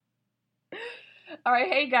All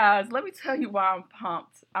right, hey guys, let me tell you why I'm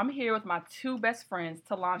pumped. I'm here with my two best friends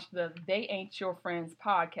to launch the They Ain't Your Friends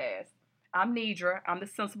podcast. I'm Nidra, I'm the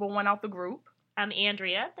sensible one out the group, I'm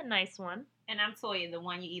Andrea, the nice one. And I'm Toya, the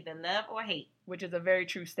one you either love or hate. which is a very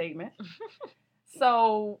true statement.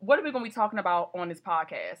 So, what are we going to be talking about on this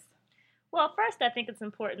podcast? Well, first, I think it's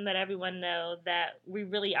important that everyone know that we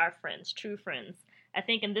really are friends, true friends. I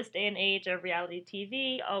think in this day and age of reality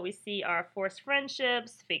TV, all we see are forced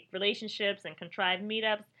friendships, fake relationships, and contrived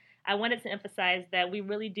meetups. I wanted to emphasize that we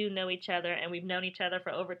really do know each other, and we've known each other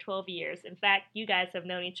for over 12 years. In fact, you guys have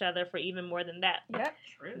known each other for even more than that. Yep.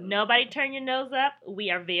 True. Nobody turn your nose up. We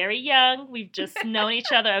are very young. We've just known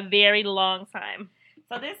each other a very long time.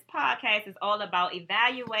 So this podcast is all about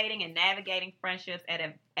evaluating and navigating friendships at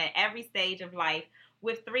every stage of life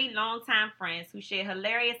with three longtime friends who share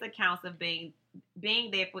hilarious accounts of being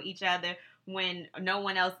there for each other when no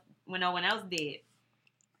one else did.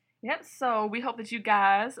 Yep, so we hope that you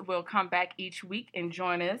guys will come back each week and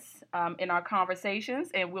join us in our conversations,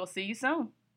 and we'll see you soon.